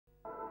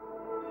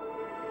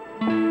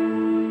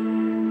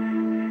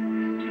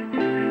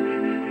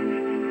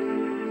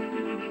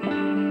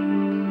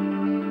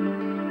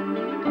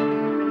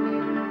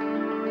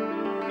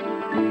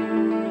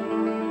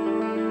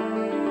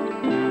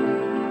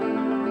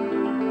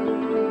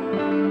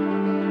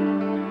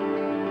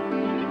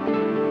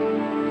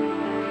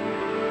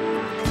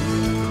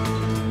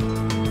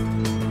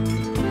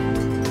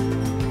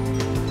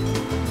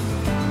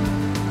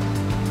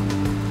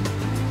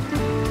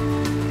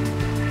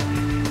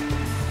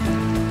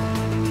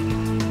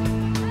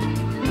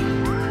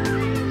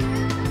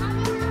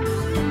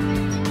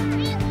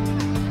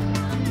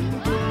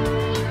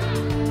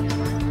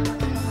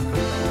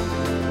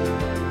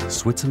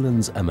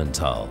Switzerland's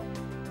Emmental.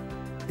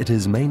 It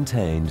is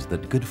maintained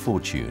that good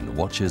fortune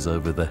watches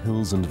over the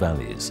hills and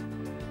valleys,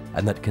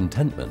 and that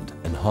contentment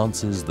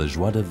enhances the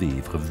joie de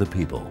vivre of the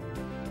people.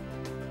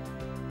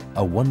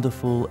 A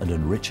wonderful and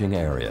enriching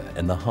area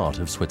in the heart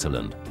of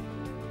Switzerland.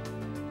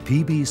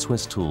 PB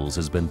Swiss Tools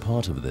has been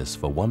part of this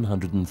for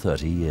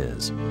 130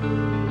 years.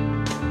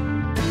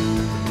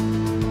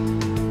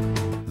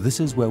 This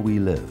is where we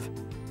live,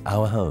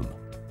 our home.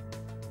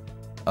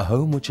 A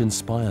home which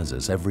inspires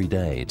us every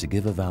day to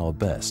give of our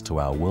best to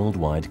our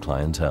worldwide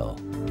clientele.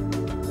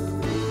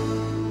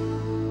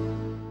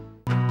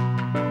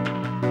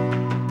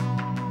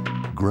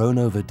 Grown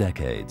over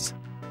decades,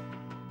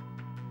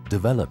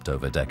 developed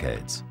over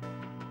decades,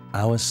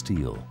 our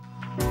steel,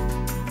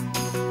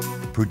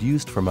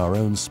 produced from our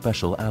own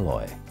special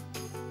alloy,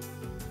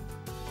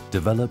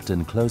 developed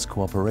in close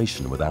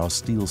cooperation with our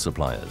steel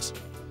suppliers.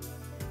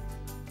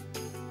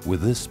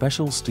 With this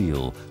special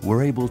steel,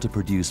 we're able to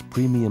produce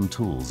premium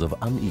tools of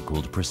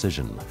unequaled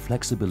precision,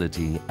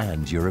 flexibility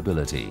and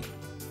durability,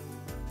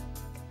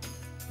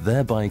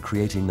 thereby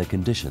creating the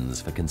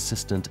conditions for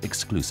consistent,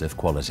 exclusive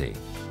quality.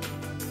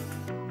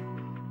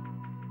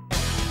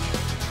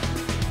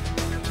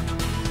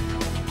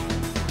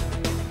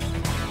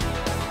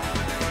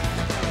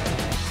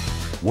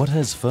 What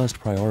has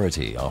first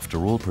priority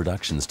after all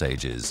production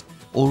stages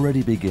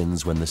already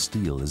begins when the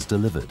steel is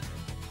delivered.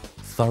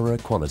 Thorough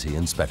quality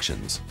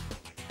inspections.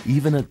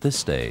 Even at this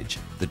stage,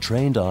 the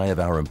trained eye of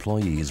our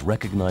employees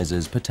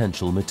recognizes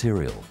potential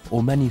material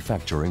or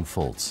manufacturing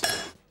faults.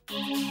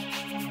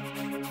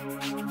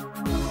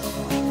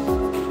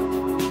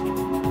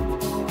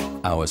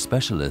 Our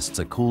specialists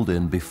are called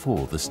in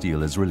before the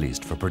steel is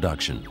released for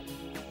production.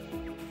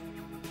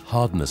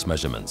 Hardness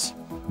measurements,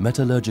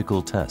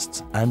 metallurgical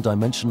tests and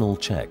dimensional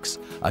checks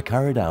are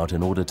carried out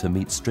in order to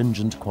meet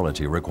stringent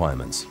quality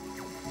requirements.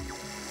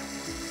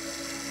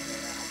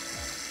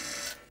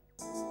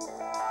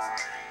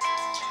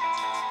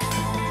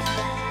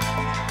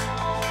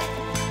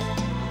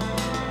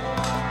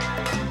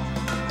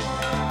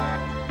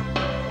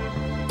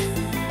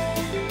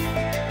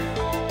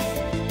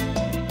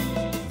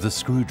 The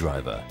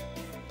screwdriver,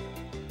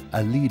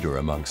 a leader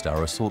amongst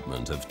our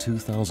assortment of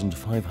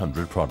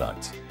 2,500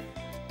 products.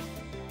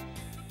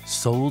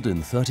 Sold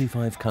in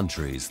 35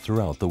 countries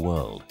throughout the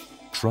world,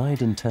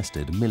 tried and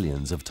tested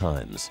millions of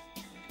times.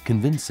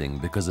 Convincing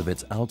because of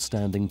its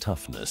outstanding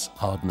toughness,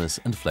 hardness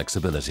and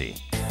flexibility.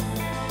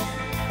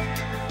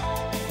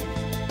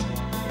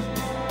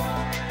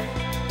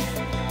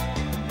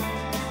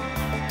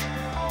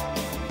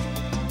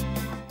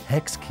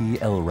 Hex key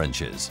L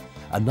wrenches,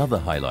 another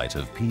highlight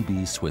of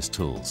PB Swiss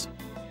Tools.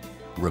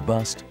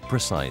 Robust,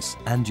 precise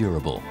and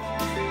durable.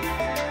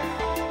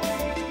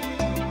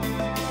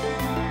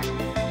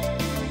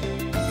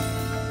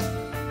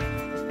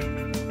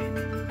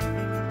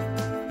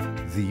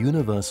 The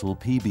universal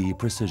PB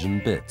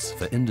precision bits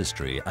for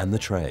industry and the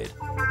trade.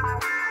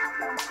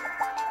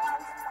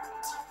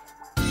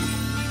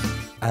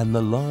 And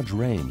the large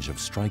range of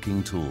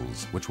striking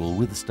tools which will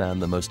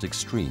withstand the most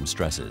extreme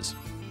stresses.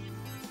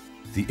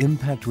 The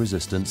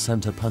impact-resistant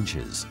center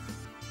punches,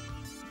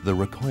 the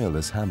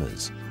recoilless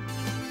hammers,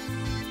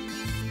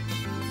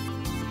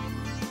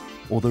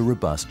 or the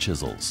robust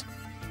chisels,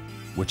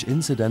 which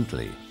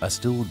incidentally are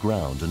still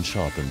ground and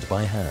sharpened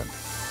by hand.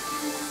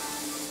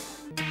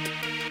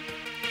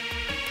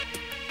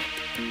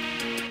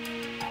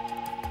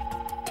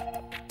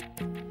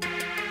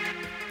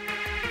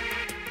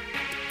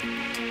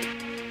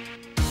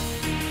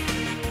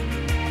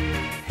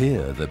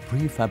 Here, the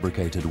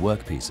prefabricated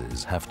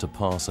workpieces have to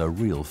pass a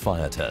real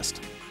fire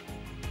test.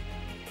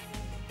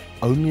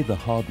 Only the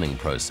hardening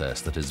process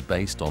that is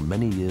based on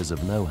many years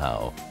of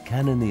know-how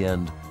can, in the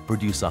end,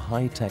 produce a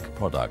high-tech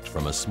product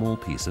from a small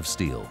piece of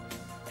steel.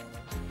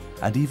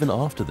 And even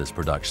after this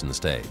production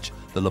stage,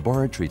 the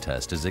laboratory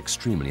test is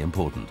extremely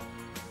important.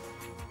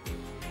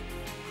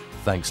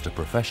 Thanks to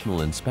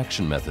professional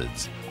inspection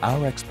methods,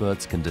 our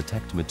experts can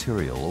detect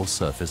material or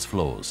surface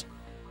flaws.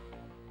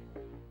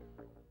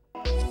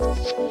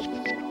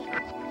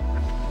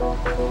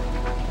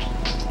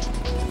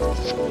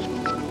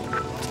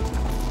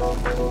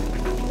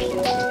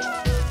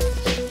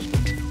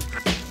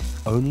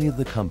 Only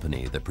the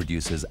company that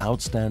produces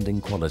outstanding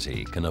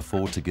quality can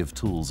afford to give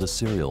tools a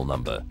serial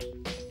number.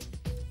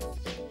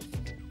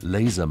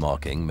 Laser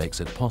marking makes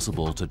it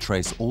possible to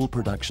trace all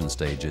production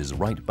stages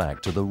right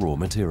back to the raw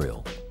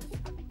material.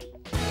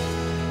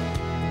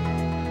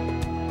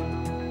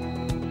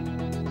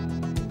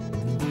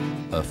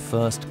 A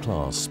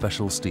first-class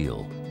special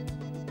steel,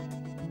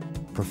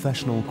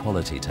 professional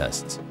quality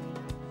tests,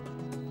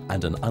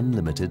 and an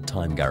unlimited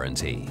time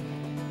guarantee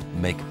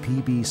make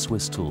PB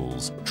Swiss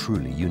Tools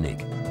truly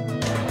unique.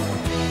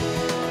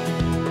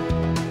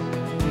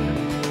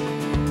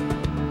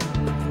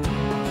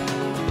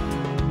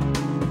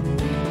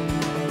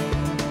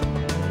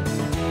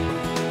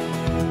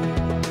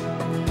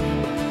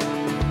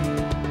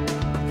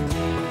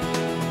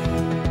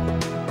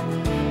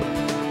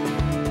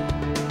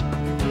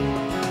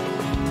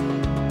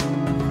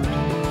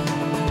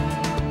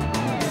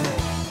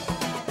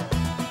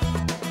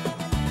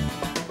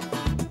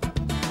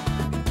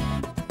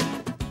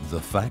 The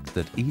fact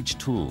that each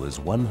tool is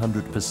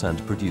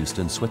 100% produced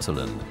in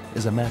Switzerland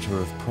is a matter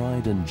of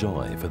pride and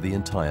joy for the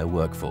entire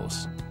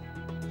workforce.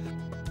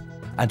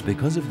 And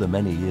because of the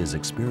many years'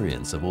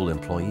 experience of all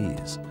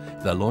employees,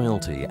 their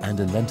loyalty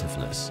and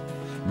inventiveness,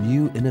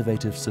 new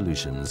innovative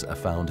solutions are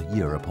found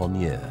year upon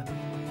year.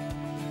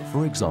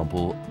 For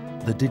example,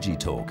 the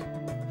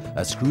DigiTorque,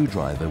 a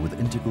screwdriver with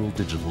integral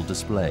digital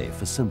display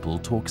for simple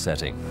torque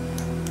setting.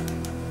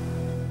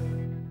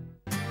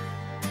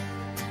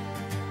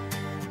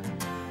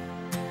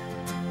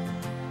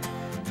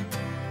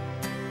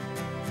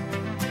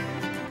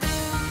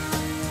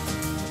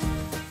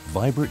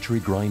 Vibratory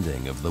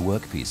grinding of the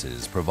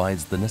workpieces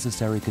provides the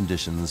necessary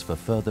conditions for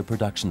further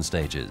production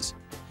stages,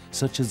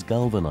 such as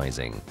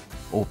galvanizing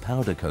or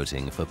powder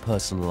coating for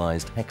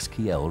personalized hex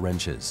key-L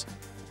wrenches.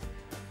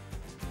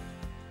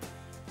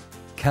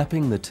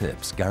 Capping the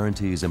tips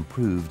guarantees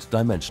improved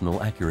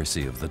dimensional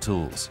accuracy of the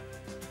tools.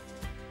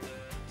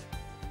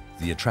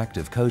 The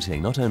attractive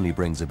coating not only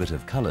brings a bit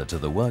of color to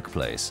the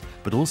workplace,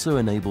 but also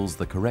enables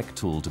the correct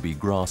tool to be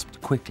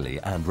grasped quickly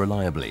and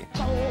reliably.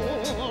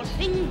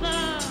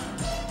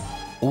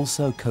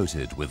 Also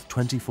coated with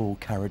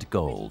 24-karat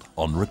gold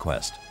on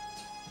request.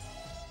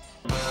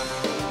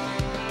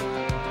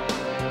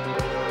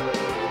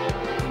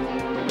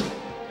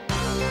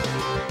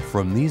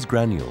 From these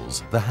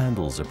granules, the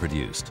handles are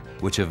produced,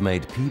 which have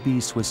made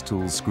PB Swiss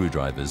Tools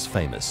screwdrivers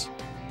famous.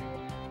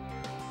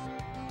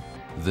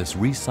 This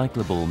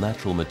recyclable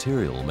natural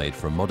material made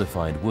from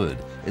modified wood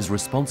is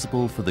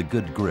responsible for the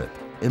good grip,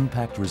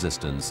 impact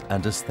resistance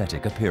and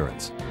aesthetic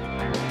appearance.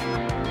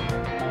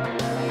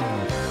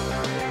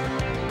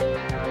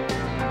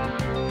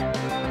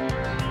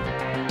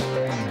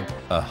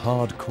 A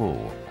hard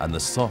core and the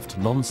soft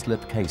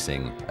non-slip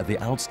casing are the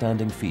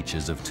outstanding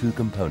features of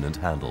two-component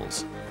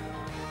handles,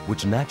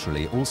 which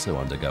naturally also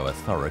undergo a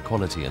thorough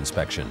quality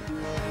inspection.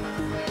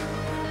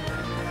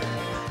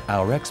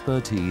 Our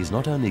expertise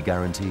not only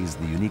guarantees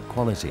the unique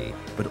quality,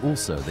 but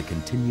also the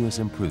continuous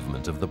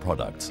improvement of the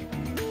products.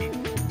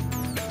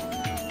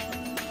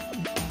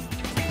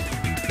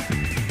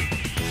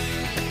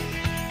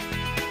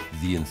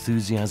 The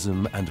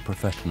enthusiasm and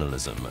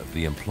professionalism of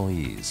the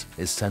employees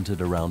is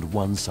centered around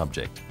one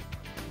subject: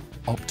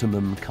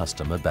 optimum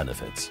customer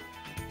benefits.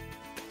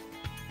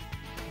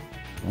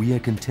 We are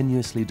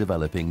continuously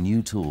developing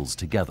new tools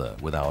together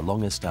with our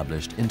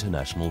long-established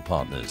international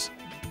partners,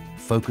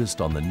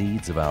 focused on the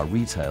needs of our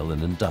retail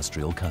and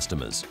industrial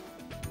customers.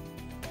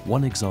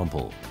 One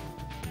example: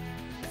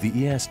 the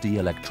ESD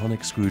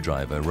electronic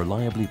screwdriver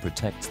reliably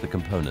protects the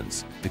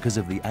components because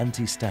of the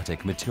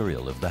anti-static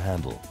material of the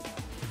handle.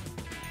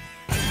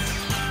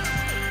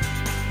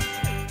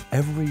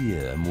 Every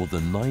year, more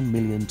than 9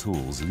 million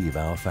tools leave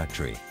our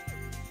factory,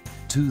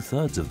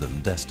 2/3 of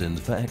them destined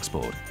for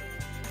export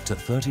to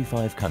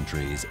 35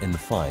 countries in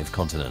 5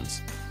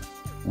 continents.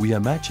 We are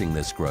matching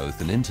this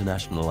growth and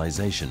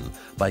internationalization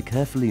by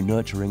carefully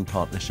nurturing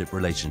partnership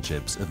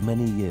relationships of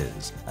many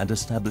years and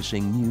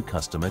establishing new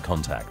customer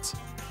contacts.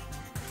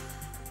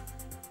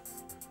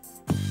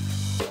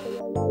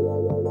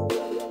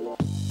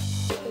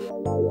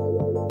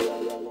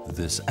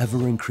 This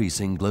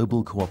ever-increasing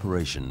global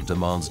cooperation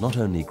demands not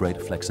only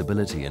great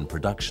flexibility in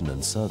production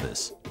and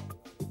service,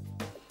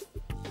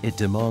 it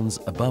demands,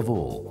 above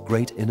all,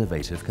 great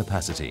innovative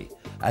capacity,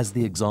 as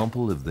the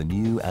example of the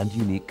new and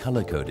unique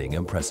color coding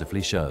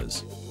impressively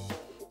shows.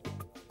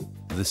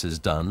 This is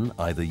done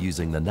either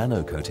using the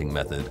nano-coating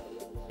method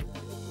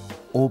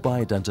or by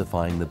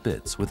identifying the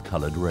bits with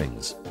colored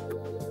rings.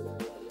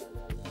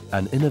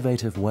 An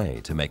innovative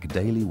way to make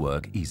daily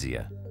work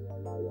easier.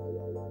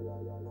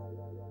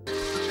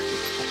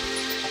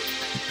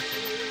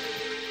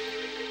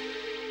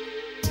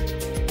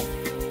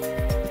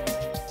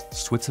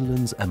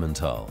 Switzerland's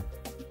Emmental.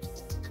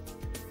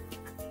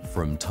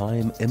 From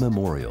time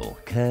immemorial,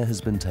 care has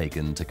been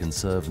taken to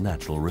conserve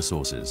natural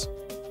resources.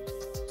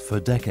 For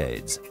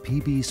decades,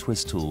 PB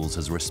Swiss Tools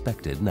has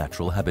respected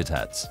natural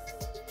habitats,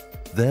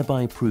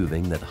 thereby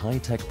proving that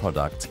high-tech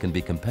products can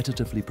be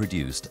competitively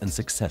produced and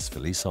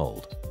successfully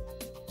sold.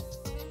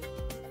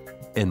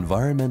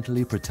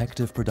 Environmentally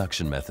protective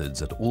production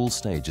methods at all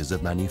stages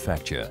of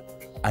manufacture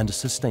and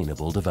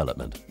sustainable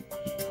development.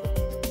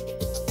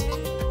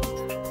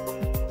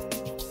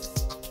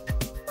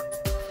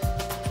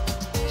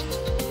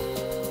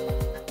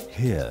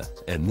 Here,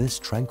 in this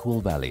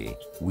tranquil valley,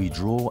 we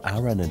draw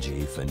our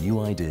energy for new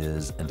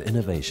ideas and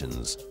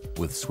innovations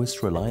with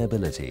Swiss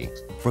reliability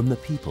from the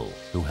people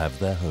who have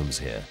their homes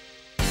here.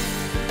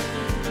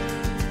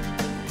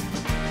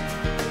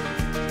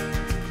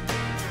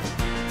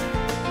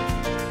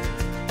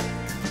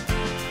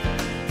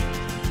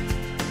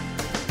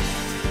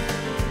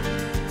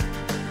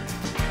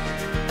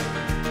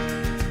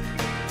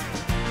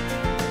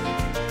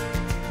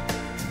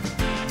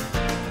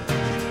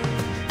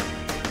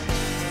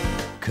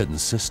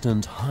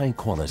 Consistent high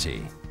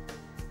quality,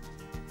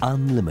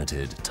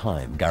 unlimited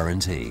time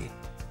guarantee,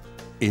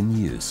 in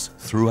use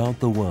throughout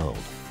the world.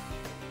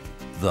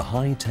 The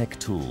high-tech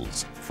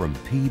tools from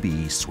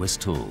PB Swiss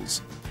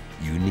Tools,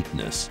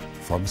 uniqueness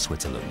from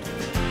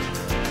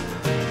Switzerland.